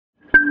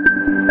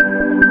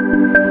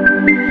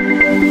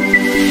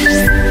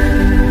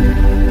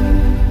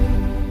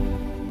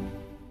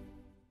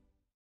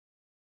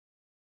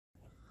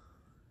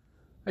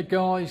Hey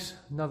guys,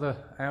 another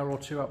hour or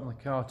two up on the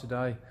car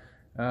today.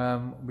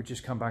 We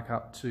just come back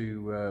up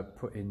to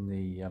put in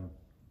the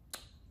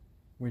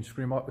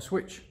windscreen wiper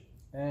switch,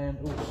 and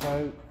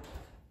also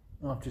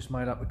I've just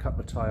made up a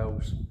couple of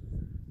tails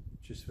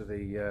just for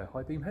the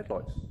high beam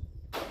headlights.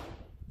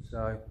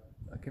 So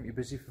I'll keep you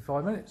busy for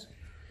 5 minutes.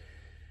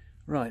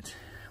 Right,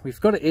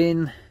 we've got it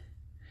in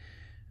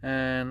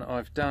and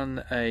I've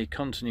done a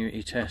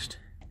continuity test.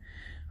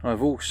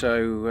 I've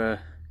also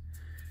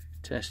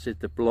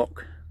tested the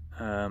block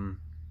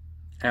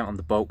out on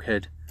the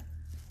bulkhead,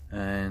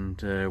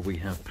 and we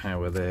have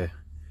power there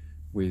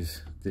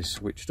with this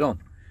switched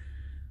on.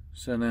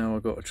 So now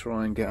I've got to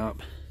try and get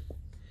up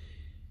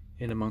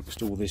in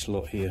amongst all this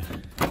lot here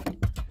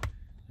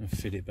and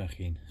fit it back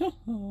in.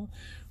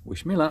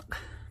 Wish me luck.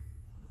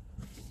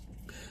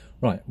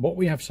 Right, what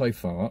we have so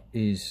far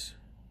is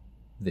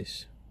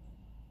this.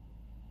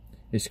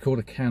 It's called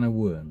a can of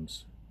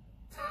worms.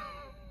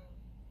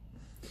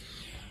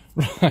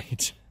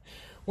 Right,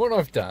 what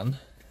I've done,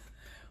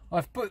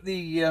 I've put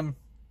the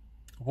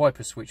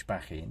wiper switch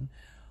back in.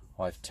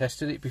 I've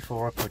tested it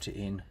before I put it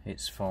in,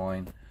 it's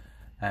fine,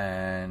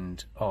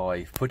 and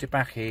I've put it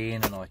back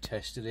in and I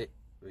tested it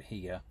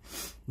here.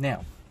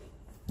 Now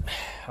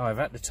I've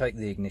had to take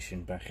the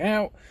ignition back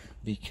out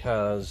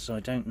because I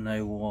don't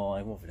know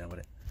why. What have I done with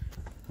it?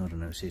 I don't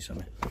know, see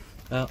something.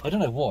 I don't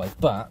know why,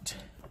 but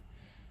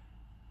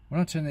when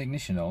I turn the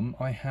ignition on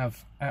I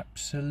have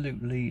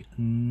absolutely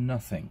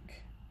nothing.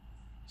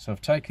 So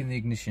I've taken the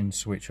ignition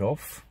switch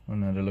off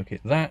and had a look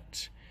at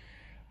that,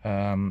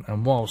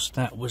 and whilst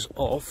that was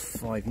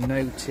off I've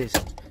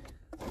noticed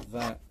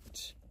that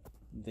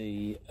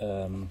the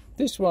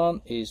this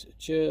one is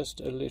just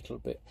a little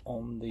bit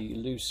on the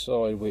loose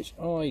side, which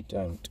I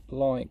don't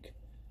like,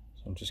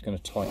 so I'm just going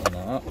to tighten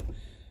that up.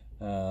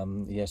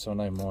 Yes, I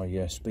know my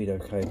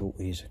speedo cable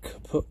is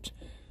kaput,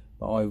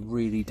 but I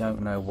really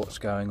don't know what's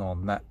going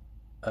on. That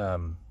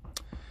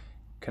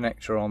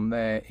connector on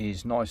there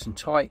is nice and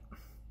tight.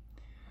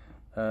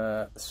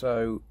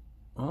 So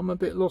I'm a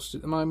bit lost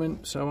at the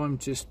moment, so I'm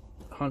just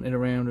hunting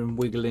around and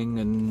wiggling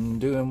and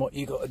doing what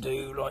you got to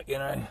do, like, you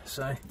know.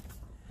 So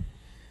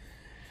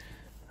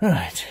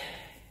right,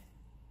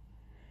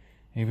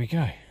 here we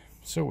go,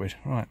 sorted.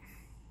 Right,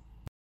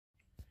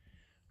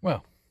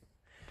 well,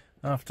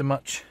 after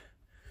much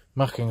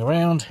mucking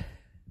around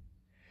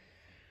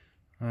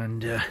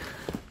and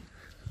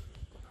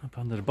up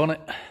under the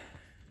bonnet,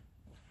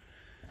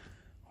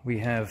 we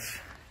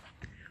have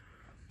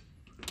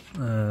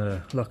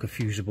like a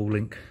fusible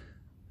link,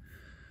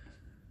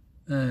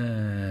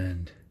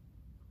 and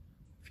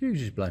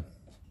fuse is blown.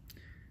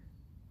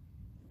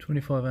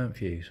 25 amp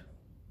fuse.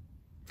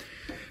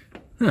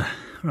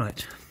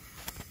 Right,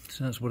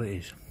 so that's what it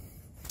is.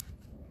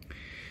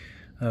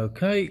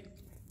 Okay,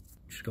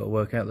 just got to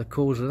work out the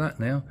cause of that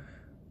now,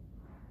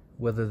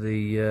 whether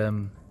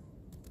the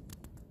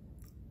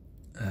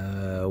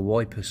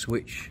wiper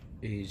switch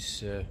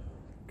is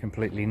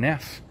completely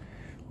naff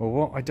or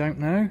what, I don't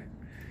know.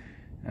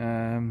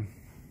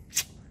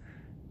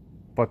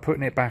 By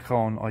putting it back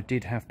on I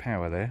did have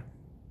power there,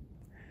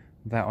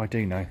 that I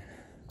do know.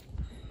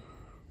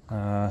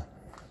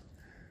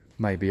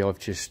 Maybe I've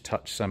just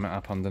touched something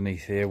up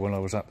underneath here when I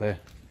was up there,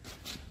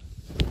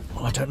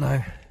 I don't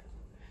know,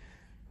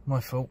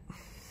 my fault.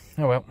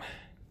 Oh well,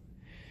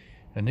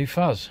 a new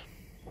fuzz.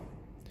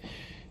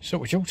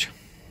 Sort of George.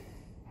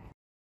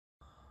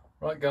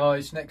 Right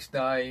guys, next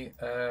day,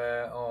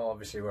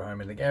 obviously we're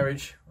home in the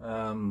garage.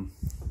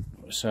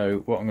 So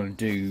what I'm going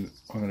to do,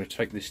 I'm going to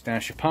take this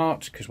dash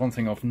apart, because one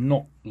thing I've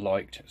not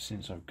liked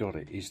since I've got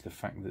it is the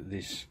fact that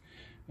this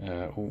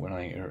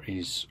alternator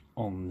is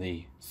on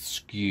the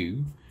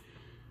skew.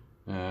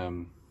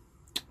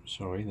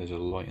 Sorry, there's a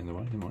light in the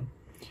way, never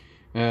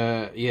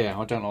mind. Yeah,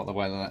 I don't like the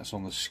way that that's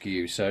on the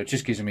skew, so it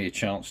just gives me a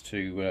chance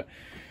to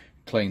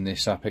clean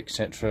this up,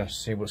 etc.,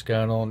 see what's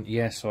going on.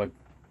 Yes, I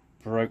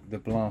broke the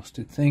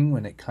blasted thing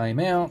when it came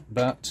out,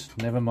 but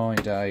never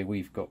mind,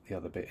 we've got the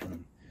other bit,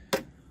 and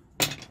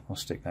I'll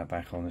stick that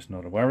back on, it's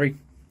not a worry.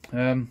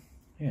 Yeah,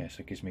 so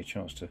it gives me a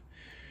chance to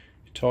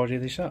tidy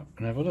this up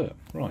and have a look.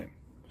 Right,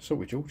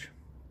 sorted George.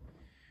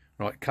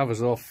 Right,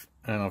 covers off,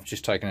 and I've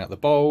just taken out the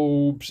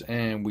bulbs,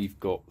 and we've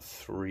got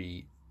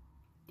 3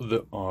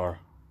 that are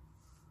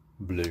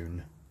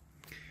blown.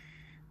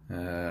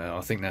 I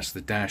think that's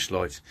the dash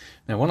lights.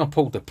 Now when I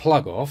pulled the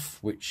plug off,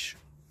 which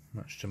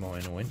much to my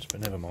annoyance,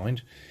 but never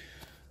mind,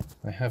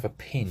 I have a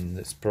pin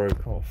that's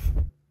broke off,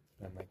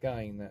 and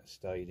again that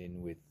stayed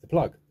in with the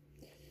plug.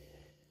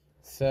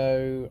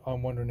 So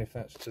I'm wondering if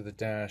that's to the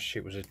dash.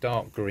 It was a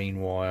dark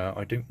green wire,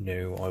 I don't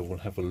know, I will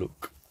have a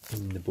look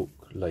in the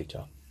book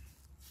later.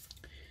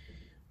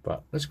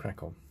 But let's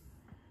crack on.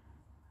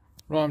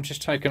 Right, I'm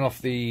just taking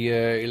off the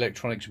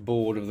electronics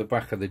board of the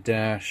back of the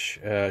dash.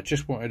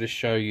 Just wanted to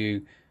show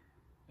you,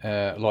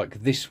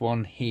 like this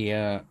one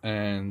here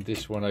and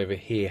this one over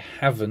here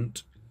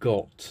haven't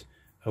got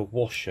a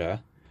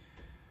washer,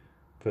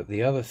 but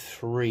the other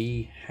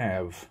 3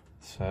 have.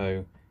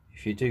 So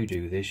if you do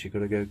this, you've got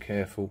to go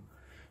careful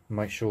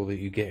make sure that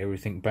you get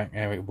everything back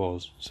how it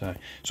was. So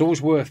it's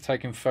always worth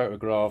taking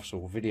photographs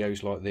or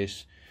videos like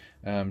this,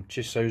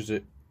 just so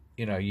that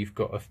you know you've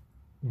got a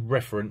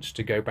reference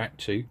to go back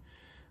to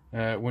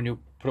when you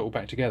put it all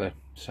back together.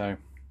 So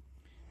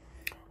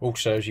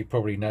also, as you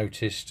probably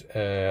noticed,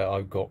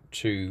 I've got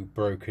 2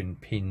 broken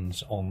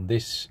pins on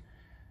this.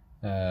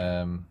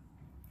 I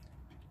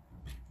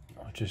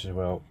just as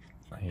well,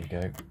 here you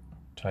go,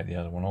 take the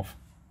other one off.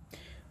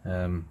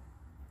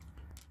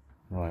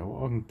 Right,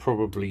 what I can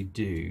probably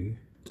do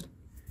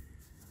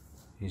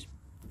is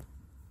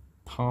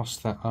pass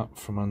that up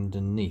from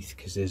underneath,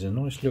 because there's a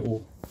nice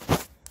little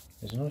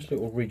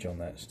ridge on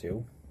that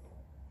still.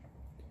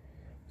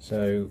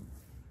 So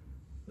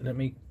let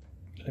me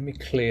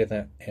clear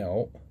that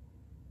out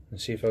and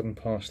see if I can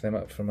pass them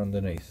up from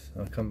underneath.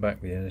 I'll come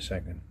back with you in a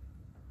second.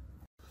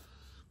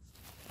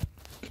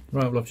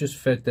 Right, well, I've just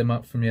fed them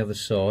up from the other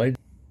side.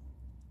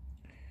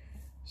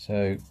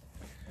 So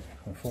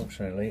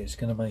unfortunately it's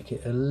going to make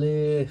it a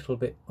little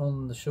bit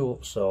on the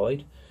short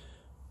side,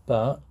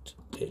 but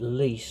at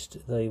least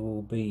they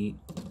will be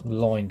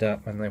lined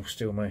up and they'll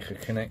still make a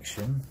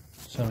connection.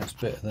 So it's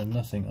better than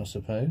nothing, I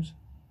suppose.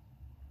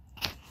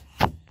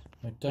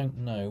 I don't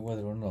know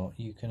whether or not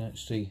you can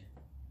actually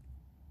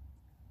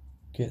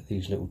get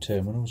these little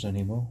terminals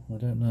anymore. I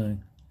don't know.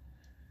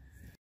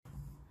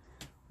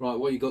 Right,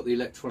 well, you got the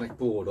electronic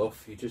board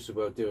off, you just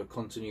about do a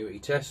continuity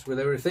test with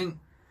everything.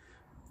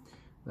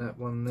 That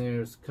one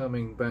there is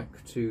coming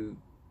back to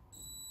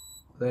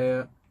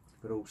there,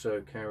 but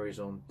also carries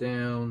on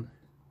down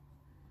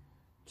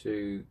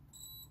to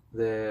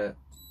there.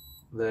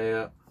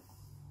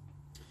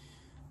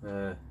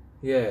 Yeah,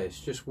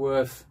 it's just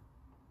worth,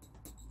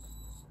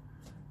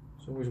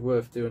 it's always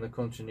worth doing a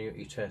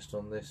continuity test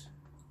on this.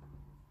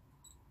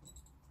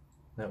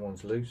 That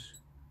one's loose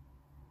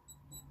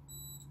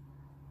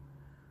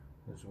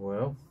as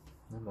well.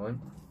 Never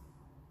mind.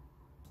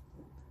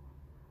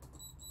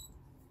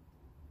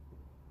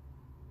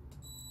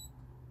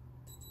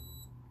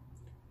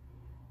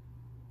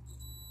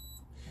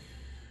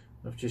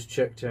 I've just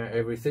checked out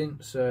everything,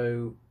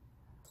 so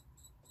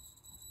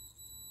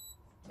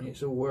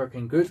it's all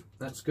working good.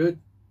 That's good.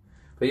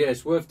 But yeah,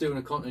 it's worth doing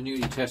a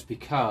continuity test,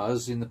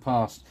 because in the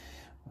past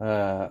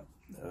a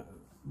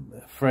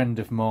friend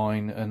of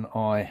mine and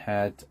I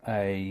had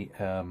a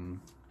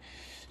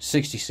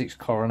 66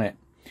 Coronet,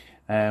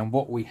 and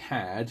what we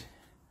had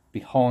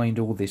behind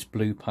all this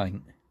blue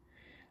paint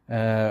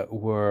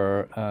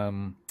were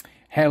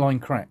hairline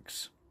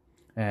cracks,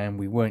 and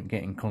we weren't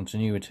getting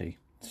continuity.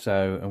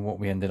 So, and what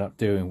we ended up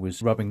doing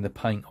was rubbing the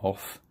paint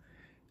off,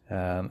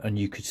 and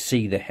you could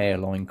see the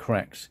hairline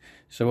cracks.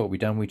 So what we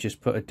done, we just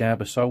put a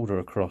dab of solder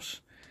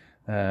across,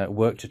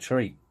 worked a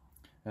treat,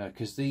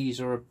 because these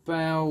are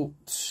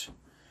about,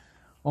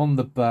 on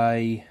the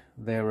bay,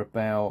 they're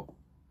about,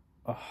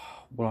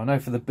 well, I know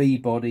for the B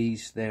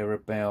bodies, they're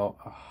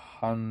about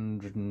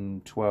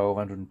 112,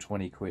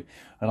 120 quid,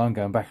 and I'm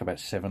going back about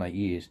 7-8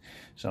 years,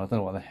 so I don't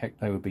know what the heck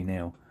they would be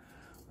now.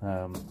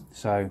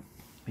 So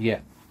yeah,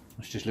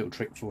 that's just a little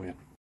trick for you.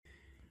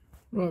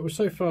 Right, well,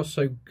 so far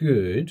so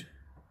good.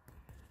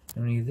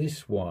 Only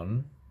this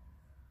one,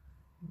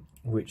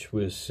 which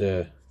was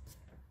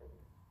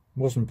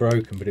wasn't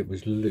broken, but it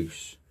was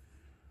loose,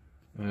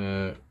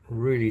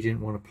 really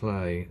didn't want to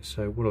play.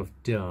 So what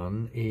I've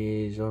done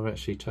is I've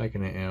actually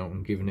taken it out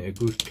and given it a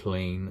good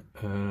clean,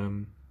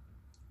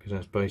 because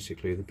that's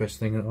basically the best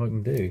thing that I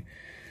can do.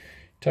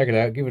 Take it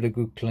out, give it a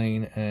good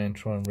clean, and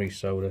try and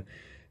resolder.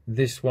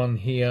 This one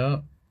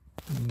here,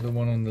 the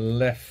one on the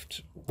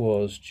left,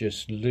 was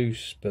just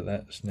loose, but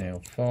that's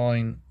now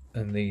fine.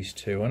 And these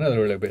two, I know they're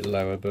a little bit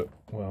lower, but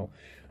well,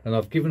 and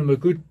I've given them a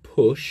good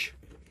push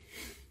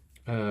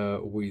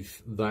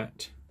with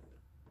that.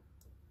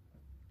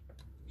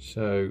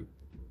 So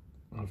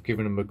I've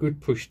given them a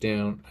good push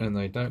down, and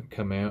they don't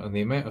come out, and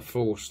the amount of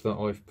force that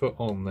I've put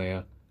on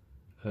there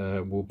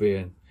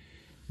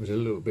was a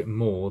little bit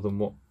more than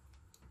what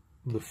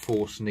the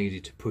force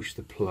needed to push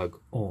the plug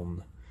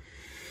on,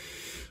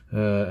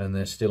 and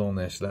they're still on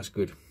there, so that's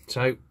good.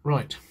 So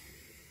right,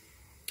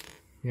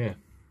 yeah,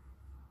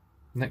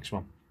 next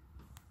one.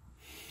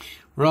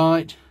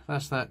 Right,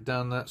 that's that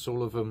done. That's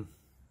all of them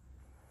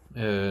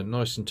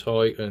nice and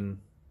tight and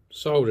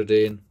soldered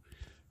in.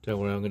 Don't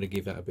worry, I'm going to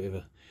give that a bit of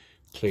a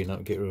clean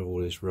up, get rid of all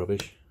this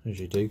rubbish, as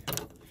you do.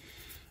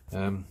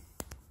 But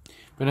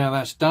now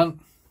that's done,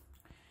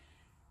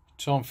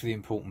 time for the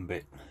important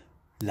bit.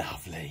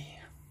 Lovely.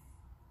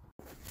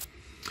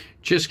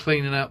 Just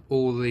cleaning up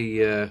all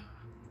the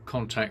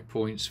contact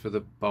points for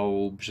the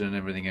bulbs and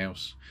everything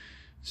else.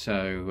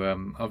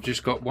 So I've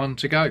just got one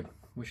to go,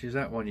 which is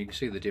that one. You can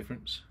see the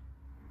difference.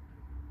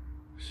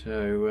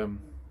 So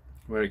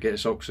where it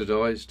gets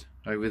oxidized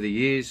over the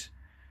years,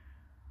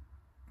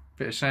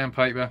 bit of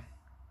sandpaper,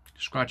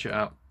 scratch it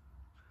up,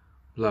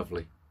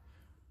 lovely.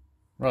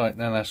 Right,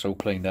 now that's all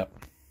cleaned up,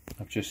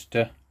 I've just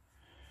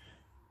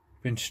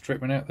been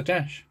stripping out the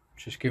dash,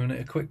 just giving it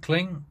a quick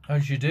clean,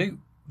 as you do,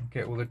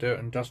 get all the dirt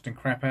and dust and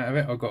crap out of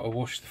it. I've got to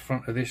wash the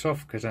front of this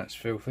off because that's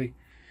filthy,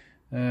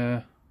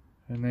 and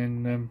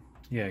then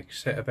yeah,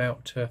 set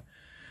about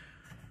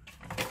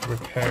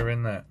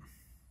repairing that.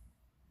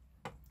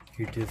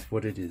 It is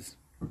what it is.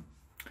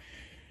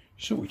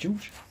 Sorry,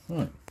 George.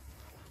 Right,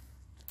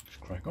 let's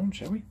crack on,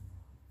 shall we?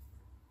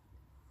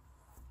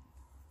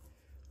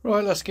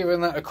 Right, let's give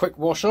that a quick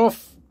wash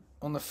off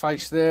on the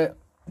face there.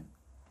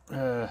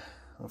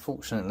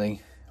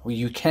 Unfortunately, well,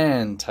 you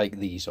can take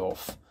these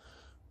off,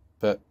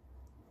 but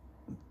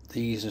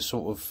these are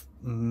sort of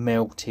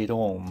melted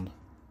on.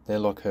 They're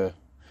like a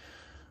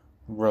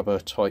rubber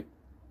type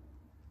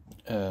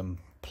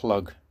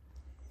plug,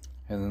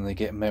 and then they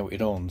get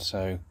melted on,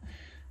 so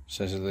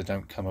that they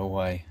don't come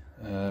away.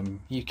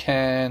 You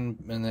can,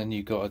 and then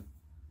you've got to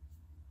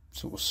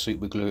sort of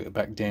super glue it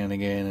back down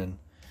again,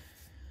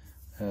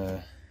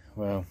 and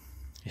well,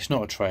 it's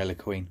not a trailer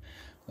queen,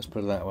 let's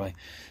put it that way.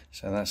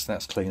 So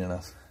that's clean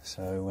enough.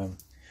 So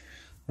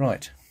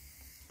right,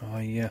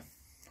 I'm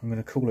going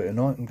to call it a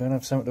night. I'm going to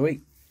have something to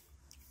eat,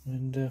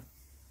 and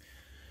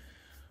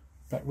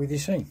back with you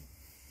soon.